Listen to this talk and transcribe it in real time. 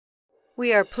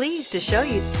We are pleased to show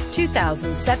you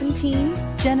 2017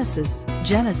 Genesis.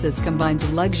 Genesis combines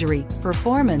luxury,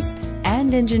 performance,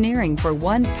 and engineering for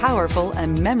one powerful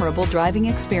and memorable driving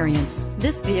experience.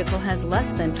 This vehicle has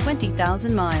less than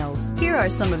 20,000 miles. Here are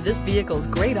some of this vehicle's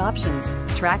great options: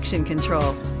 traction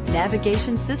control,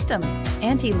 navigation system,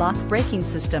 anti-lock braking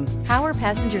system, power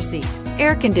passenger seat,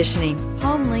 air conditioning,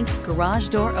 HomeLink garage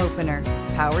door opener,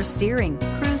 power steering,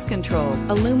 cruise control,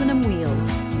 aluminum wheels,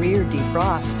 rear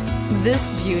defrost. This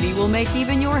beauty will make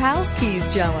even your house keys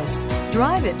jealous.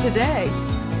 Drive it today.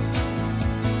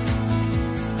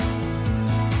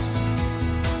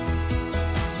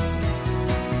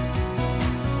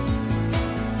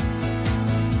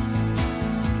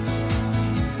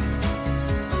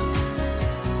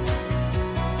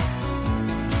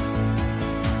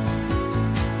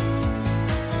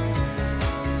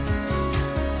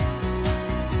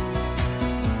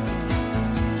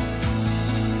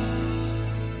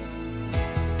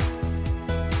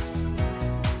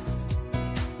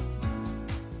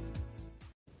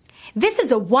 This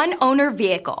is a one-owner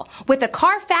vehicle with a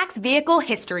Carfax Vehicle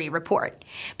History Report.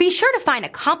 Be sure to find a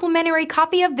complimentary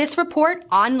copy of this report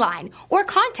online or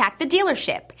contact the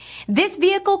dealership. This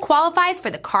vehicle qualifies for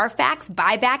the Carfax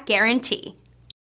buyback guarantee.